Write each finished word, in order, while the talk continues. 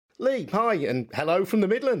Lee, hi, and hello from the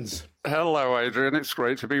Midlands. Hello, Adrian. It's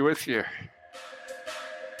great to be with you.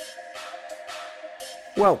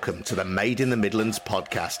 Welcome to the Made in the Midlands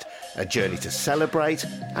podcast, a journey to celebrate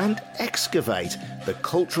and excavate the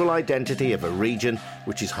cultural identity of a region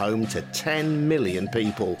which is home to 10 million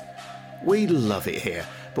people. We love it here,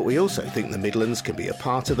 but we also think the Midlands can be a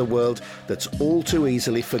part of the world that's all too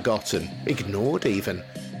easily forgotten, ignored even.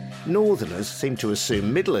 Northerners seem to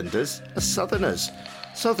assume Midlanders are Southerners.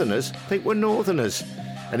 Southerners think we're Northerners.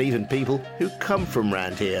 And even people who come from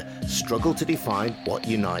round here struggle to define what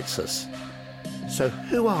unites us. So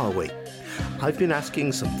who are we? I've been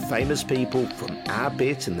asking some famous people from our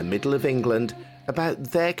bit in the middle of England about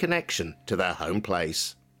their connection to their home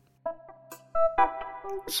place.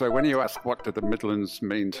 So when you ask what do the Midlands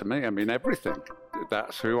mean to me, I mean everything.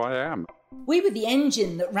 That's who I am. We were the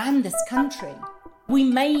engine that ran this country. We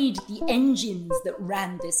made the engines that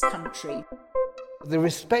ran this country. The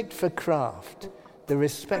respect for craft, the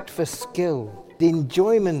respect for skill, the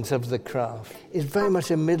enjoyment of the craft is very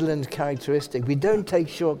much a Midland characteristic. We don't take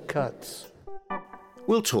shortcuts.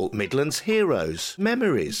 We'll talk Midlands heroes,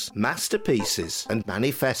 memories, masterpieces and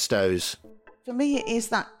manifestos. For me, it is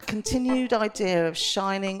that continued idea of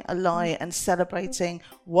shining a light and celebrating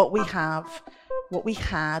what we have, what we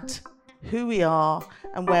had, who we are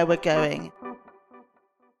and where we're going.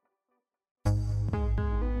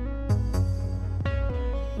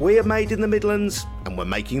 We are Made in the Midlands and we're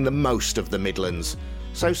making the most of the Midlands.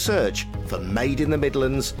 So search for Made in the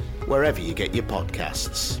Midlands wherever you get your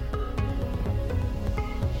podcasts.